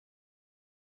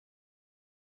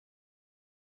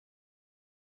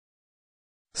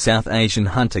South Asian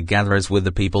hunter-gatherers were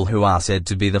the people who are said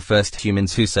to be the first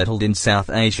humans who settled in South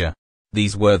Asia.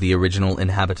 These were the original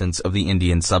inhabitants of the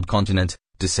Indian subcontinent,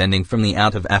 descending from the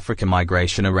out-of-Africa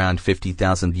migration around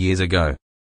 50,000 years ago.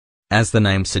 As the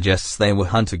name suggests, they were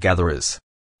hunter-gatherers.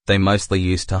 They mostly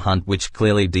used to hunt, which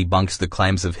clearly debunks the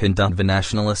claims of Hindutva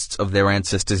nationalists of their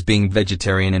ancestors being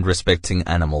vegetarian and respecting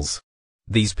animals.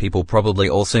 These people probably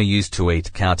also used to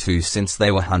eat cow too, since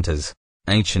they were hunters.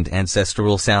 Ancient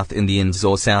ancestral South Indians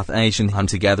or South Asian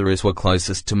hunter-gatherers were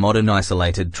closest to modern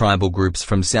isolated tribal groups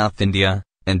from South India,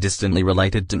 and distantly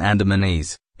related to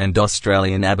Andamanese and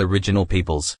Australian Aboriginal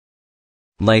peoples.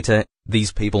 Later,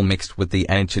 these people mixed with the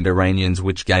ancient Iranians,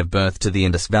 which gave birth to the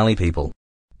Indus Valley people.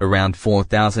 Around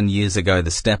 4,000 years ago, the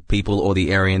steppe people or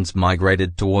the Aryans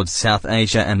migrated towards South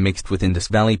Asia and mixed with Indus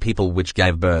Valley people, which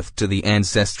gave birth to the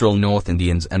ancestral North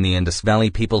Indians, and the Indus Valley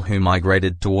people who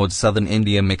migrated towards southern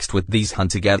India mixed with these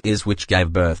hunter-gatherers, which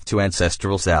gave birth to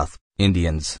ancestral South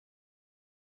Indians.